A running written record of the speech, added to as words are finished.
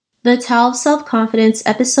The Tao of Self-Confidence,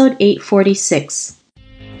 episode 846.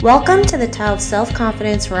 Welcome to the Tao of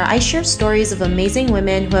Self-Confidence, where I share stories of amazing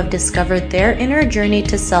women who have discovered their inner journey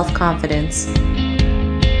to self-confidence.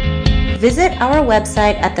 Visit our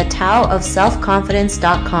website at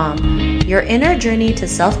thetaoofselfconfidence.com. Your inner journey to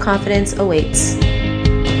self-confidence awaits.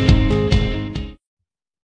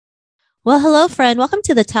 Well, hello, friend. Welcome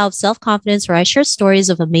to the Tao of Self-Confidence, where I share stories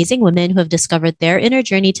of amazing women who have discovered their inner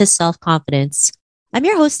journey to self-confidence. I'm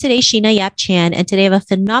your host today, Sheena Yap Chan, and today I have a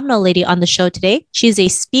phenomenal lady on the show today. She's a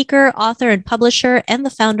speaker, author, and publisher, and the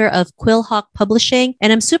founder of Quillhawk Publishing.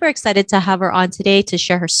 And I'm super excited to have her on today to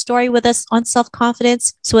share her story with us on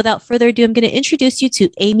self-confidence. So without further ado, I'm going to introduce you to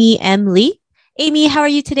Amy M. Lee. Amy, how are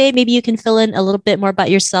you today? Maybe you can fill in a little bit more about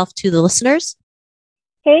yourself to the listeners.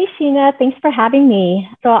 Hey, Sheena, thanks for having me.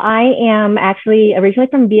 So I am actually originally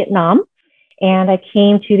from Vietnam, and I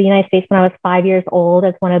came to the United States when I was 5 years old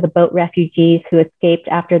as one of the boat refugees who escaped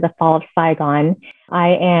after the fall of Saigon. I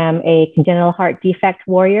am a congenital heart defect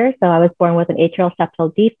warrior, so I was born with an atrial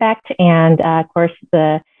septal defect, and of course,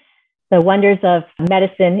 the wonders of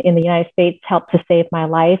medicine in the United States helped to save my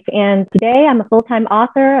life. And today I'm a full-time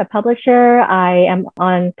author, a publisher. I am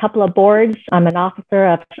on a couple of boards. I'm an officer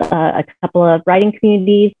of a couple of writing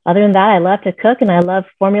communities. Other than that, I love to cook and I love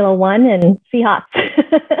Formula One and Seahawks.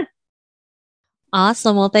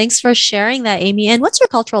 Awesome. Well, thanks for sharing that, Amy. And what's your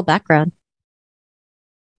cultural background?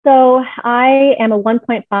 So I am a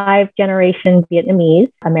 1.5 generation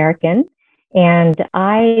Vietnamese American. And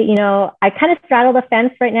I kind of straddle the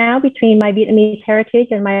fence right now between my Vietnamese heritage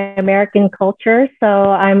and my American culture. So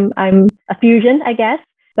I'm a fusion, I guess,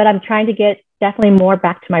 but I'm trying to get definitely more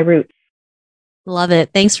back to my roots. Love it.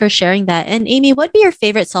 Thanks for sharing that. And Amy, what'd be your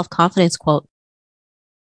favorite self-confidence quote?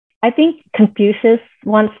 I think Confucius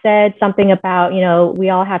once said something about, we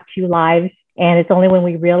all have two lives, and it's only when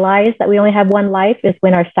we realize that we only have one life is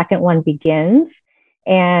when our second one begins.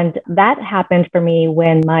 And that happened for me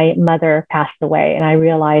when my mother passed away, and I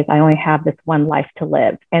realized I only have this one life to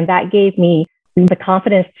live. And that gave me the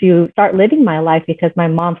confidence to start living my life, because my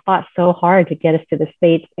mom fought so hard to get us to the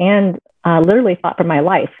States, and literally fought for my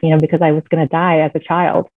life, because I was going to die as a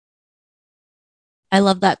child. I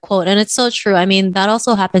love that quote. And it's so true. I mean, that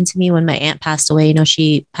also happened to me when my aunt passed away.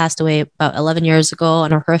 She passed away about 11 years ago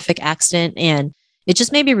in a horrific accident. And it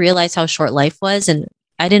just made me realize how short life was. And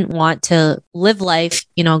I didn't want to live life,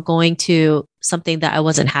 going to something that I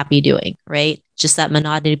wasn't happy doing, right? Just that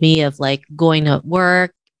monotony of like going to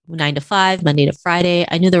work 9 to 5, Monday to Friday.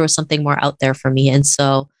 I knew there was something more out there for me. And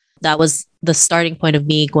so that was the starting point of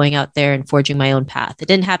me going out there and forging my own path. It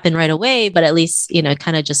didn't happen right away, but at least, it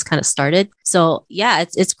kind of started. So yeah,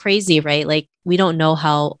 it's crazy, right? Like we don't know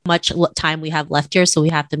how much time we have left here. So we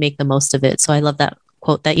have to make the most of it. So I love that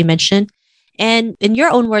quote that you mentioned. And in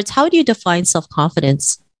your own words, how do you define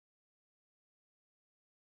self-confidence?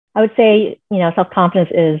 I would say,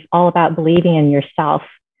 self-confidence is all about believing in yourself,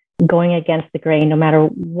 going against the grain, no matter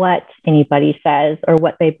what anybody says or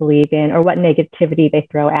what they believe in or what negativity they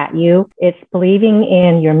throw at you. It's believing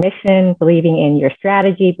in your mission, believing in your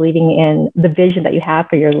strategy, believing in the vision that you have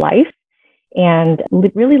for your life, and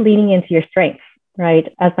really leaning into your strengths,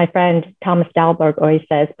 right? As my friend Thomas Dalberg always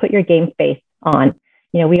says, put your game face on.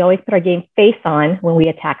 We always put our game face on when we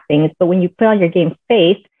attack things, but when you put on your game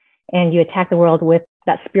face and you attack the world with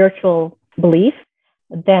that spiritual belief,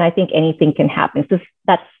 then I think anything can happen. So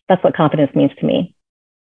that's what confidence means to me.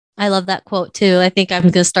 I love that quote too. I think I'm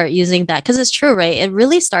going to start using that because it's true, right? It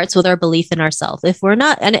really starts with our belief in ourselves. If we're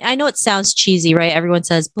not, and I know it sounds cheesy, right? Everyone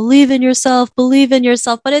says, believe in yourself,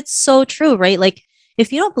 but it's so true, right? Like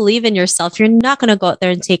if you don't believe in yourself, you're not going to go out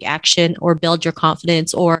there and take action or build your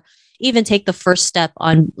confidence or even take the first step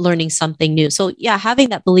on learning something new. So yeah, having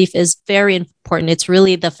that belief is very important. It's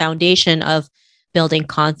really the foundation of building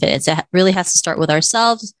confidence. It really has to start with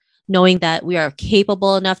ourselves, knowing that we are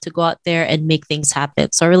capable enough to go out there and make things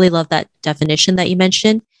happen. So I really love that definition that you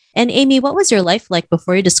mentioned. And Amy, what was your life like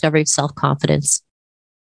before you discovered self-confidence?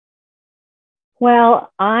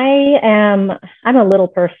 Well, I'm a little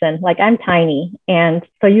person, like I'm tiny. And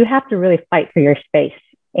so you have to really fight for your space,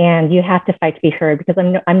 and you have to fight to be heard, because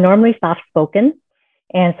I'm normally soft spoken.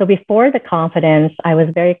 And so before the confidence, I was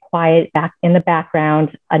very quiet back in the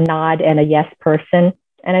background, a nod and a yes person.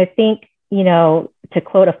 And I think, to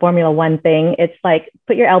quote a Formula One thing, it's like,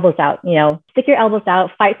 put your elbows out, stick your elbows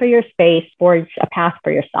out, fight for your space, forge a path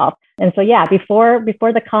for yourself. And so, yeah, before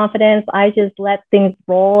the confidence, I just let things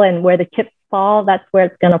roll, and where the chips fall, that's where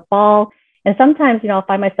it's going to fall. And sometimes, I'll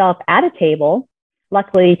find myself at a table,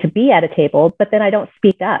 luckily to be at a table, but then I don't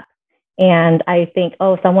speak up. And I think,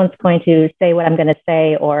 someone's going to say what I'm going to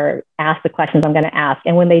say or ask the questions I'm going to ask.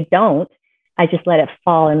 And when they don't, I just let it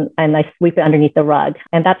fall and I sweep it underneath the rug.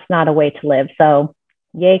 And that's not a way to live. So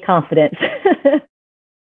yay, confidence.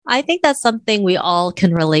 I think that's something we all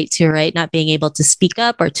can relate to, right? Not being able to speak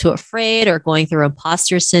up or too afraid or going through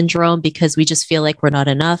imposter syndrome because we just feel like we're not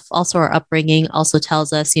enough. Also, our upbringing also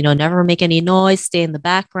tells us, never make any noise, stay in the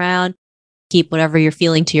background, keep whatever you're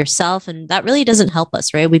feeling to yourself. And that really doesn't help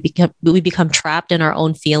us, right? We become trapped in our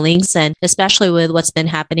own feelings. And especially with what's been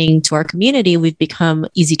happening to our community, we've become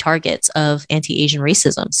easy targets of anti-Asian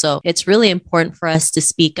racism. So it's really important for us to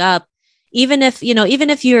speak up even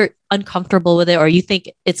if you're uncomfortable with it or you think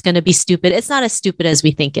it's going to be stupid, it's not as stupid as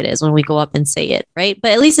we think it is when we go up and say it, right?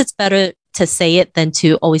 But at least it's better to say it than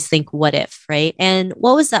to always think what if, right? And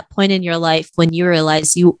what was that point in your life when you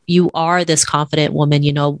realized you are this confident woman,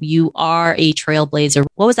 you are a trailblazer?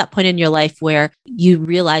 What was that point in your life where you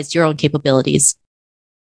realized your own capabilities?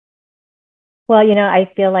 Well, I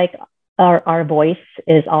feel like our voice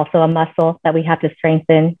is also a muscle that we have to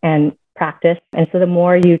strengthen and practice. And so the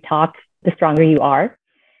more you talk, the stronger you are.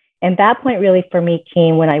 And that point really for me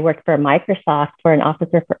came when I worked for Microsoft for an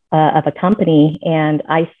officer of a company. And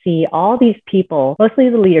I see all these people,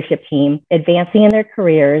 mostly the leadership team, advancing in their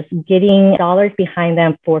careers, getting dollars behind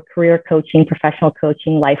them for career coaching, professional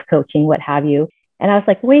coaching, life coaching, what have you. And I was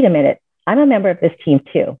like, wait a minute, I'm a member of this team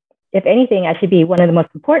too. If anything, I should be one of the most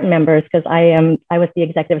important members because I was the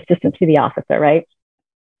executive assistant to the officer, right?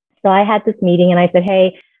 So I had this meeting and I said,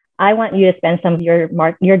 hey, I want you to spend some of your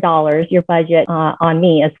dollars, your budget on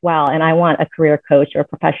me as well. And I want a career coach or a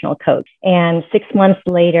professional coach. And 6 months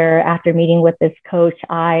later, after meeting with this coach,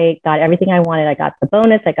 I got everything I wanted. I got the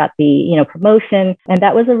bonus, I got the, promotion. And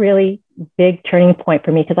that was a really big turning point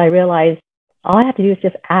for me because I realized all I have to do is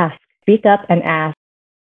just ask, speak up and ask.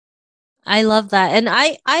 I love that. And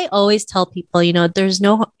I always tell people, there's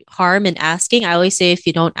no harm in asking. I always say if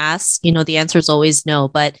you don't ask, the answer is always no.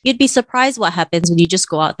 But you'd be surprised what happens when you just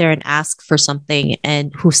go out there and ask for something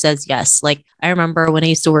and who says yes. Like I remember when I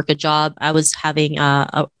used to work a job, I was having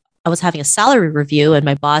a salary review and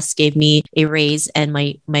my boss gave me a raise and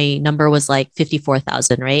my number was like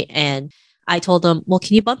 54,000, right? And I told him, well,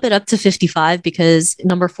 can you bump it up to 55? Because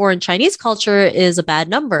number 4 in Chinese culture is a bad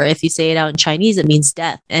number. If you say it out in Chinese, it means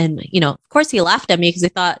death. And, of course he laughed at me because he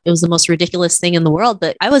thought it was the most ridiculous thing in the world,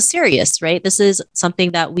 but I was serious, right? This is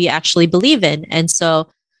something that we actually believe in. And so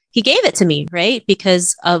he gave it to me, right?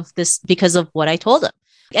 Because of what I told him.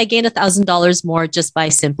 I gained $1,000 more just by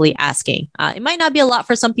simply asking. It might not be a lot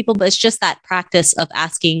for some people, but it's just that practice of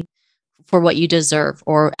asking for what you deserve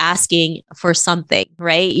or asking for something,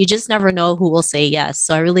 right? You just never know who will say yes.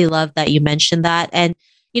 So I really love that you mentioned that. And,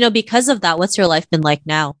 because of that, what's your life been like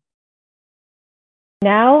now?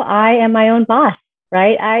 Now I am my own boss,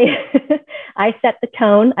 right? I set the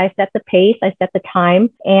tone, I set the pace, I set the time,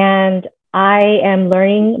 and I am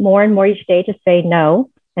learning more and more each day to say no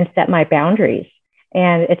and set my boundaries.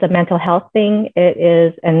 And it's a mental health thing. It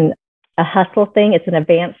is a hustle thing. It's an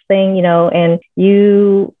advanced thing, and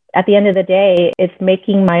at the end of the day, it's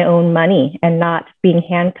making my own money and not being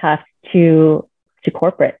handcuffed to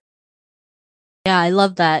corporate. Yeah, I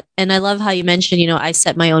love that. And I love how you mentioned, I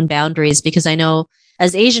set my own boundaries because I know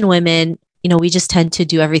as Asian women, we just tend to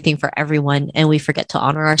do everything for everyone and we forget to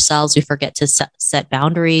honor ourselves. We forget to set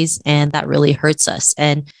boundaries and that really hurts us.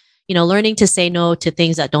 And learning to say no to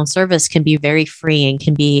things that don't serve us can be very freeing,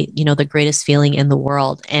 can be, the greatest feeling in the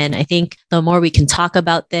world. And I think the more we can talk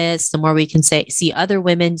about this, the more we can see other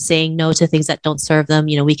women saying no to things that don't serve them,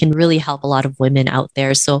 we can really help a lot of women out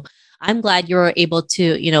there. So I'm glad you're able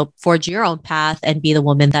to, forge your own path and be the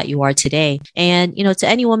woman that you are today. And, to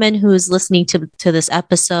any woman who's listening to this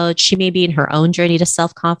episode, she may be in her own journey to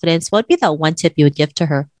self-confidence. What would be that one tip you would give to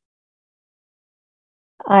her?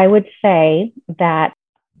 I would say that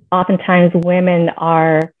oftentimes women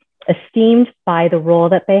are esteemed by the role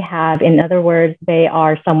that they have. In other words, they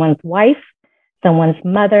are someone's wife, someone's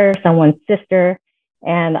mother, someone's sister.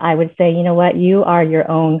 And I would say, you know what, you are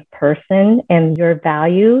your own person and your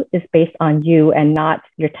value is based on you and not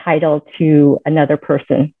your title to another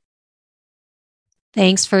person.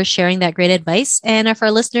 Thanks for sharing that great advice. And if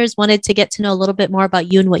our listeners wanted to get to know a little bit more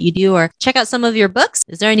about you and what you do or check out some of your books,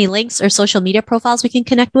 is there any links or social media profiles we can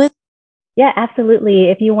connect with? Yeah, absolutely.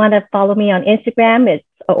 If you want to follow me on Instagram,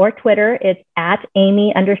 or Twitter, it's at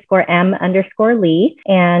Amy_M_Lee.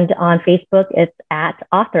 And on Facebook, it's at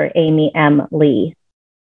author Amy M. Lee.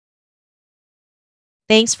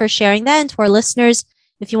 Thanks for sharing that. And to our listeners,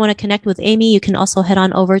 if you want to connect with Amy, you can also head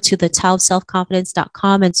on over to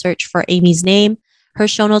thetaoofselfconfidence.com and search for Amy's name. Her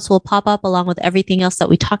show notes will pop up along with everything else that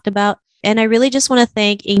we talked about. And I really just want to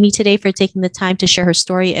thank Amy today for taking the time to share her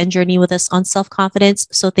story and journey with us on self-confidence.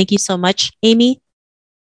 So thank you so much, Amy.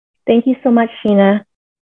 Thank you so much, Sheena.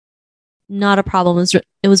 Not a problem.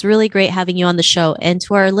 It was really great having you on the show. And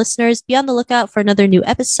to our listeners, be on the lookout for another new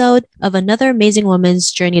episode of another amazing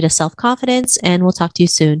woman's journey to self confidence. And we'll talk to you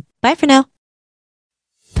soon. Bye for now.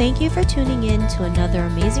 Thank you for tuning in to another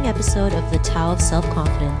amazing episode of The Tao of Self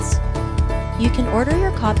Confidence. You can order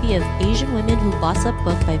your copy of Asian Women Who Boss Up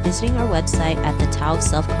book by visiting our website at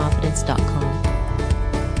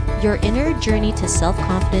thetaoofselfconfidence.com. Your inner journey to self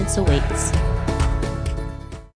confidence awaits.